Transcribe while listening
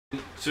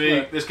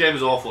See, this game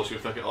is awful, so we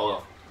flick it all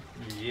off.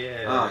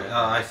 Yeah.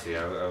 Oh, I see.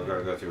 I've got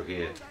to go through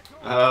here.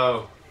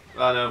 Oh,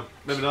 I know.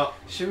 Maybe not.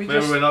 Should we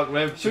Maybe we're not.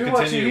 Maybe should we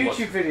watch a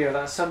YouTube video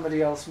that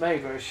somebody else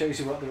made where it shows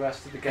you what the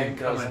rest of the game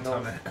does and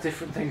all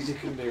different things you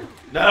can do?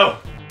 No!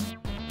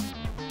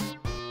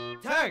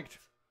 Tanked!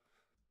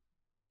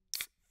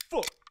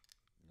 Fuck!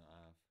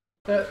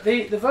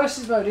 The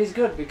versus mode is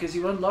good because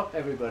you unlock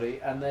everybody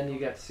and then you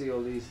get to see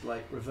all these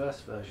like reverse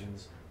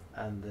versions.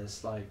 And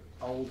there's like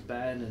old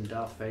Ben and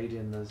Darth Vader,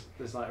 and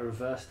there's like a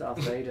reverse Darth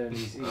Vader, and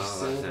he's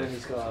silver and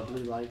he's got a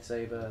blue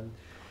lightsaber, and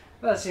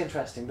that's the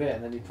interesting bit.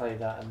 And then you play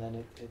that, and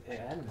then it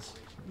ends.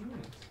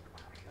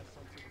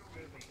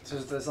 So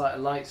there's like a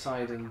light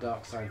side and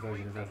dark side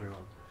version of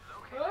everyone.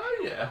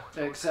 Oh yeah.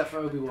 Except for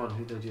Obi-Wan,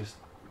 who they just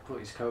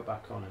put his coat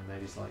back on and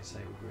made his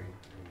lightsaber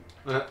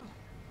green.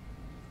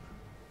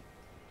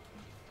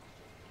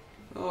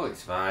 Oh,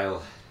 it's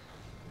vile.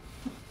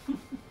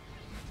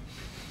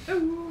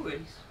 Oh,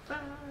 it's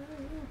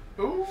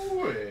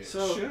Ooh, it's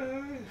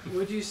So,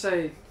 would you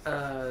say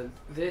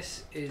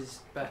this is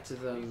better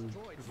than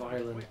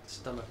violent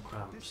stomach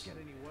cramps?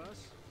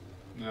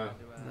 No.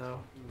 No.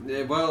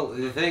 Yeah, well,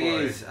 the thing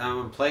is,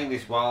 I'm playing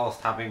this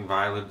whilst having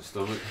violent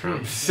stomach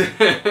cramps.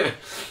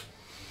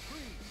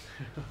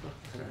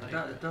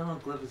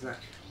 Donald Glover's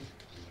actually.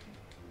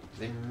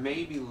 They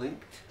may be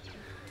linked.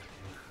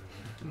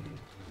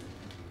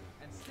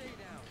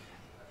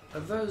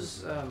 Have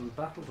those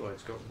battle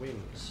droids got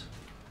wings?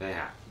 They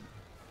have.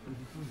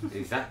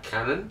 Is that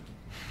canon?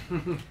 I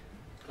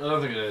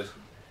don't think it is.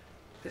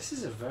 This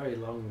is a very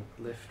long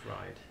lift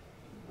ride.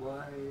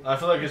 Why? I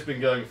feel like it's been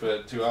going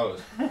for 2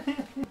 hours. I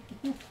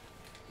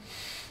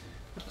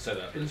said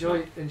that. but it's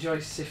Enjoy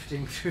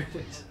sifting through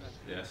this.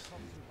 not. Yes.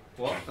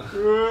 What?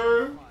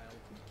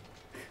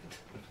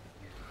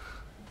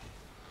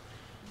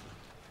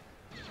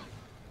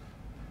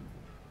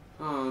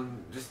 Oh,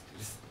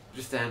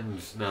 just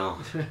ends now.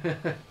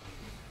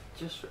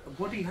 Just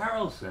Woody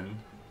Harrelson.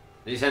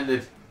 He's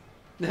ended.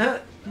 My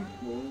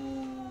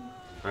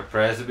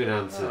prayers have been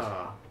answered.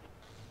 Ah.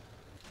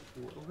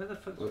 Where the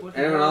fuck?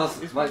 Anyone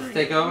else like to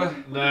take over?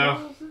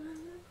 No.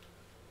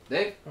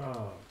 Dave?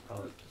 Oh,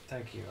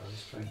 thank you. I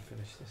was trying to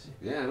finish this.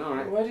 Yeah, no,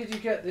 right. Where did you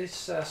get this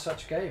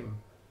such game?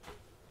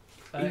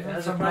 It Even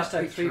has a from price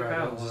that tag picture,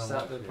 I don't £3. Is wanna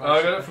that the watch it. price? Oh,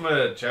 I got it from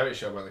a charity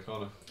shop around the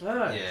corner.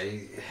 Ah. Yeah.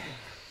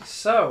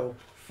 So,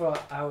 for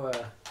our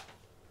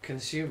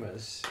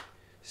consumers,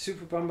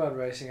 Super Bombard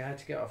Racing I had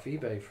to get off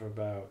eBay for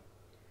about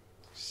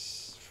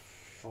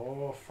 £4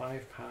 or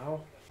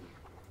 £5.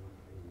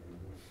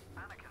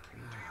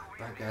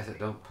 Bad guys that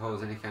don't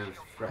pose any kind of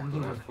threat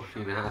that are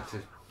fucking hard to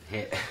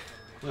hit.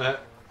 Yeah.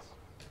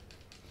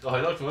 Oh,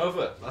 he knocked him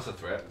over. That's a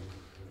threat.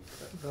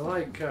 They're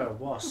like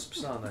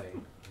wasps, aren't they?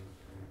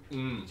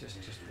 Mm. Just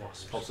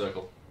wasps. Full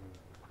circle.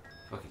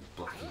 Fucking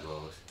blacky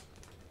balls.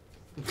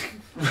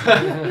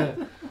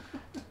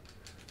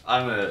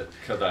 I'm a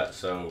cadet,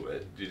 so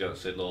you don't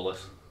say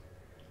lawless.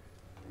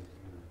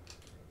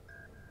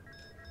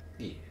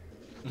 Yeah.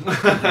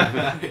 Let's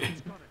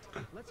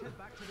head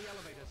back to the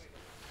elevators.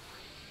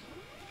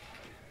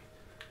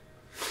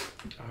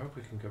 I hope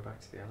we can go back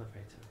to the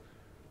elevator.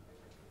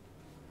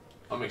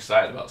 I'm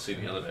excited about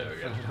seeing the elevator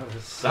again. That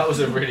was- That was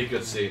a really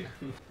good scene.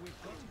 We've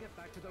got to get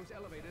back to those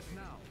elevators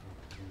now.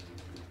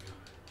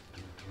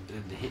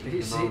 And hitting You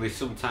them see- only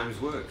sometimes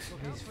works.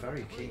 He's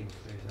very keen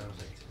for his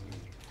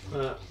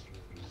elevator.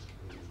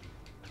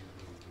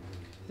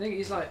 I think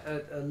he's like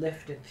a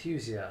lift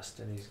enthusiast,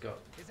 and he's got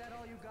Is that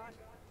all you got?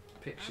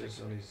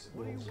 pictures on his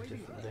What are you walls of waiting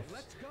different for? lifts.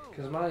 Let's go.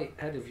 Because my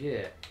head of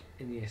year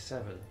in year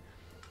 7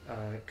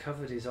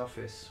 covered his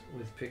office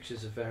with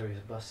pictures of various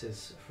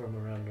buses from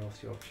around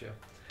North Yorkshire.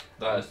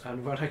 That is.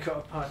 And when I got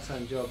a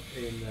part-time job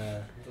in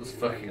That's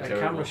fucking a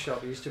terrible. camera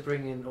shop, we used to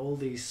bring in all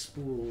these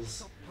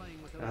spools,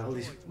 all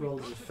these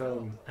rolls of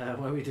film.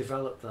 When we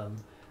developed them,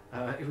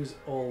 it was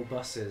all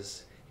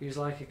buses. He was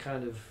like a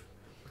kind of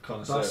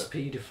bus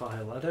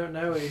paedophile. I don't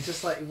know. It's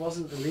just like it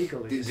wasn't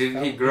illegal. It just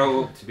Didn't he felt-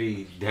 grow up to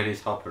be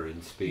Dennis Hopper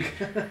in Speed?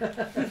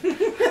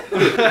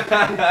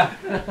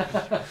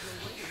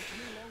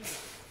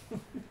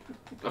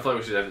 I thought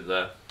we should end it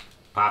there.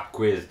 Pop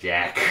quiz,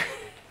 Jack.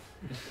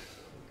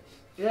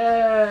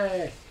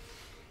 Yay!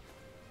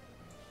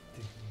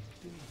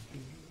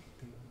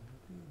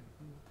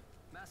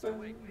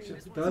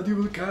 Daddy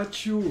will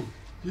catch you,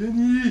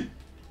 Jenny.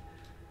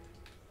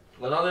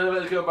 Well, now the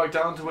elevator's going back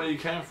down to where you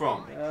came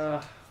from.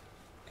 Can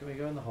we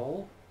go in the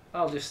hole?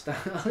 I'll just stand.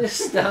 I'll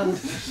just stand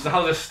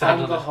I'll just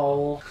stand on on the it.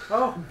 hole.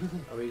 Oh,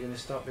 are we going to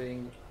stop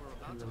being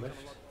in the lift?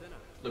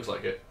 Looks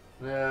like it.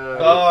 No.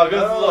 Oh, go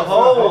through the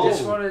hole! I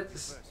just wanted.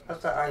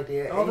 That's that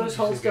idea. All those ages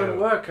holes ago. don't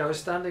work. I was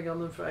standing on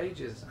them for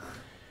ages.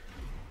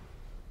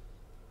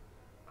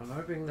 I'm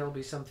hoping there'll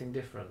be something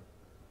different.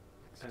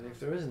 And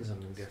if there isn't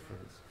something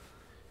different,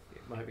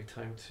 it might be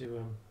time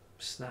to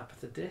snap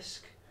the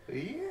disc.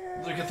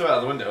 Yeah. You can throw it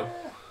out the window.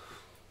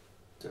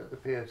 Throw the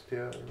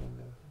PS2 out the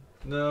window.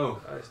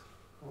 No.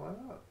 Why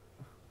not?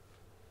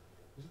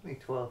 It's only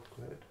 12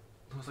 quid.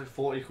 It was like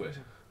 40 quid.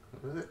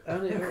 Was it?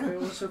 And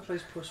it also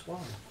plays +1.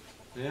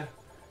 Yeah.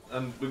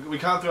 And we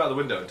can't throw it out the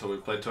window until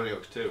we've played Tony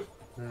Hawk's 2.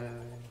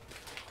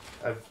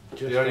 I've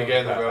just The only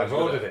game that I've goes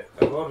with ordered it.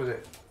 I've ordered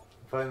it.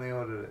 Finally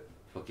ordered it.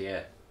 Fuck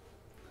yeah.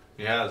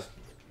 He has.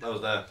 That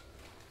was there.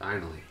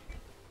 Finally.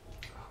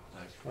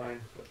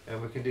 Fine.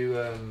 And we can do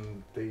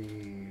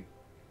the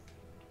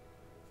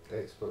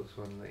Xbox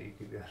one that you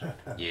keep going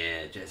on.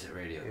 Yeah, Jet Set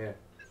Radio. Yeah,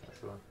 that's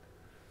the one.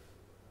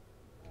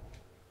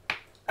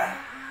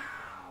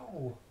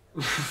 Ow!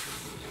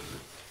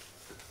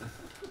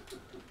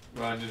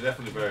 Ryan, you're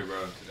definitely very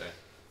grown today.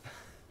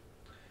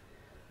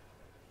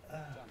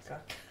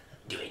 God.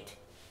 Do it.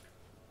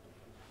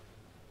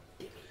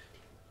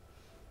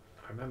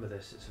 I remember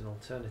this. It's an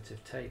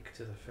alternative take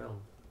to the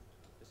film.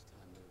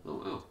 Oh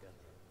wow.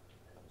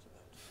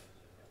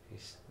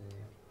 He's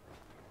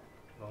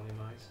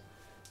volumize.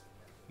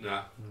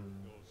 Nah.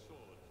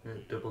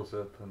 It doubles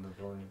up on the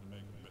volume.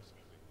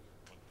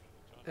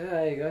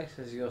 There you go.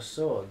 Says your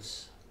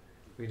swords.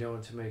 We don't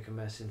want to make a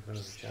mess in front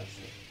of the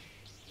chapter.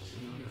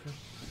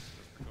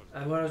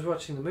 And when I was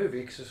watching the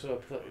movie,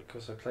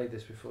 because I played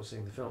this before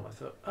seeing the film, I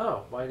thought,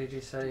 oh, why did he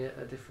say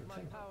a different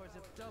thing?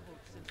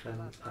 And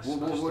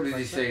What did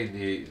he say in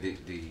the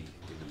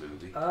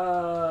movie?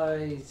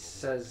 He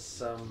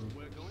says, I don't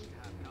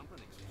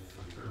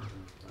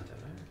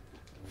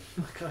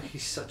know. God,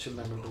 he's such a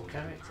memorable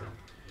character.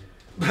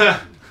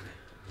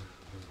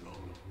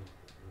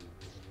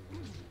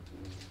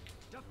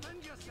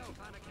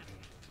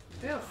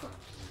 Yeah,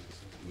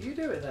 you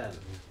do it then.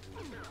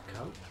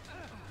 Come.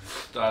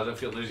 I don't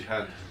feel lose your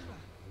hand.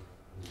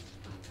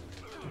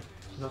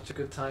 Not a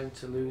good time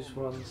to lose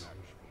one's.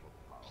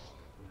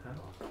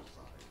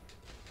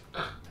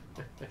 Huh?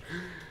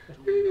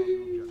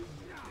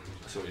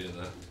 That's what you did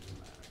there.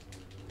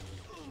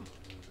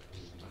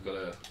 I've got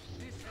to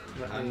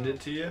hand it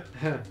to you.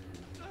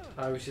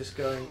 I was just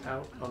going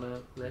out on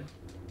a limb.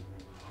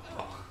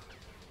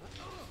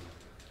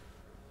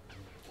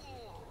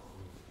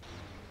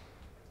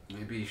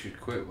 Maybe you should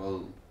quit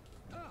while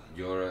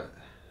you're at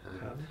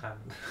Hand.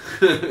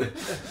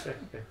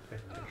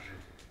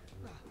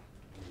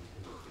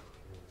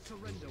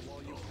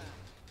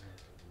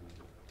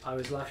 I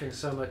was laughing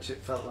so much it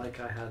felt like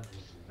I had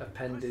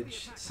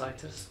appendage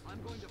situs.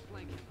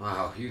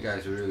 Wow, you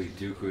guys are really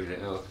Dookuing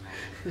it up.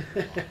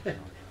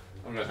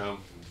 I'm going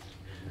home.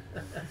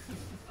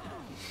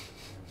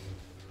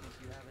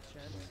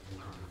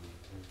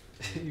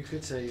 You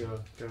could say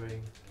you're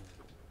going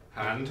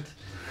Hand.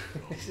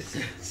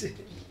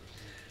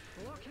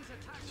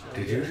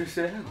 Did you just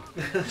say hand?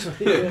 That's what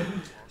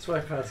that's why I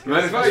tried to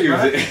Mind if I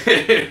use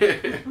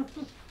it?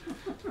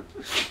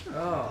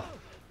 Oh,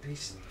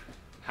 he's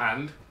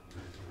Hand.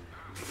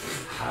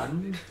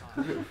 hand.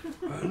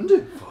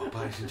 4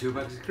 pints and 2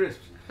 bags of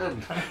crisps.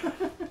 Hand.